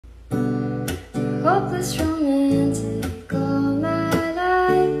hopeless romantic all my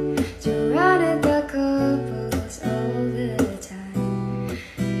life, surrounded by couples all the time.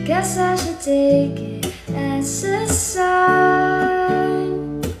 Guess I should take it as a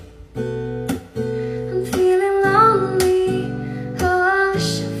sign. I'm feeling lonely. Oh, I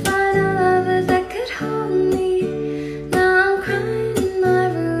wish I'd find a lover that could hold me. Now I'm crying in my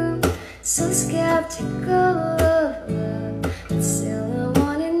room, so skeptical of love, but still I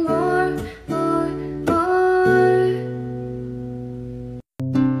wanted more, more, more.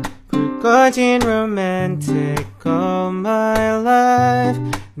 불꺼진 romantic all my life.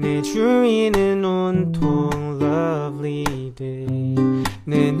 내 주위는 온통 lovely day.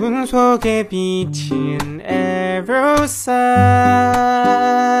 내 눈 속에 비친 arrow sign.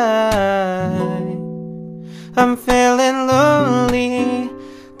 I'm feeling lonely.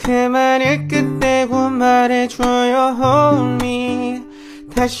 그 말을 끝내고 말해줘요 hold me.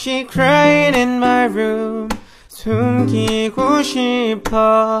 다시 crying in my room, 숨기고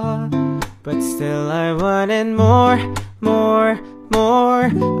싶어, but still I wanted more, more, more.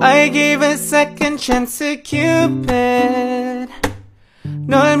 I gave a second chance to Cupid.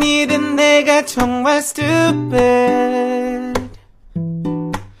 널 믿은 내가 정말 stupid.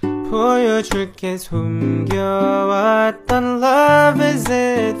 보여줄게 숨겨왔던 love, is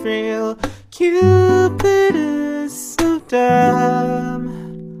it real? Cupid is so dumb.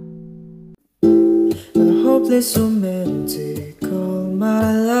 A hopeless romantic all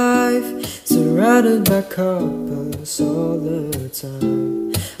my life, surrounded by couples all the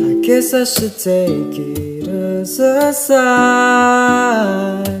time. I guess I should take it as a sign.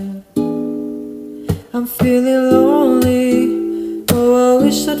 I'm feeling lonely. Oh, I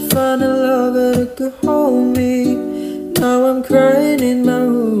wish I'd find a lover that could hold me. Now I'm crying in my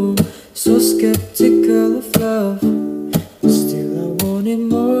room, so skeptical of love, but still I wanted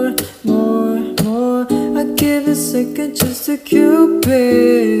more, more, more. I give a second chance to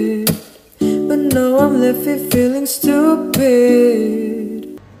Cupid, but now I'm left here feeling stupid.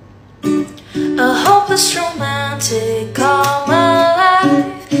 A hopeless romantic all my life,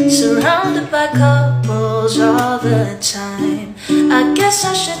 surrounded by couples all the time. I guess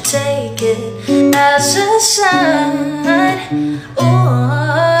I should take it as a sign.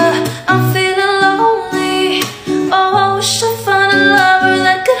 Oh, I'm feeling lonely. Oh, I wish I'd find a lover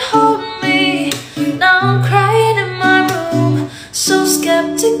that could hold me. Now I'm crying in my room, so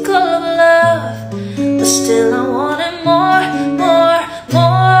skeptical of love, but still I wanted more, more, more.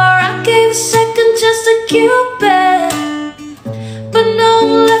 I gave a second chance to Cupid, but now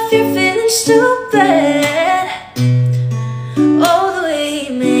I'm left here feeling stupid. Oh, the way he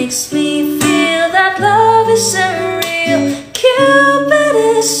makes me feel that love isn't real. Cupid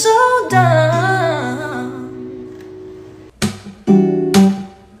is so dumb.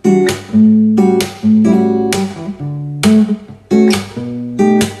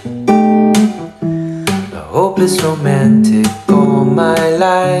 A hopeless romantic all my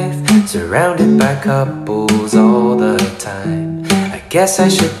life, surrounded by couples all the time. I guess I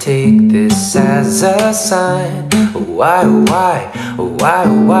should take this as a sign. Why, why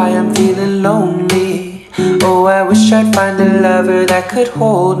I'm feeling lonely. Oh, I wish I'd find a lover that could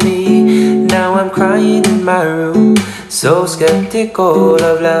hold me. Now I'm crying in my room, so skeptical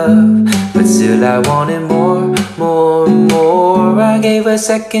of love, but still I wanted more, more, more. I gave a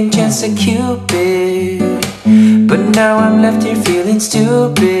second chance to Cupid, but now I'm left here feeling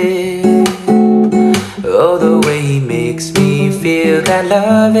stupid. Oh, the way he makes me feel that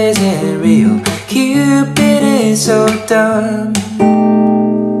love isn't real. Cupid is so dumb.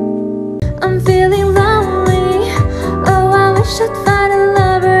 I'm feeling lonely. Oh, I wish I'd find a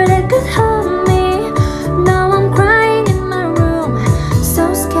lover that could hold me. Now I'm crying in my room,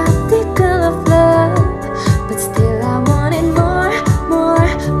 so skeptical of love, but still I wanted more, more,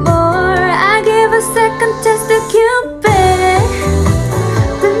 more. I gave a second chance to Cupid,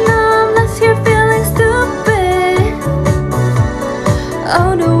 but now I'm left here feeling stupid.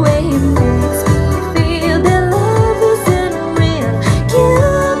 Oh, the way he makes me feel that love isn't real.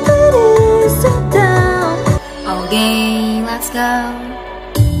 Cupid is so dumb. Okay, let's go.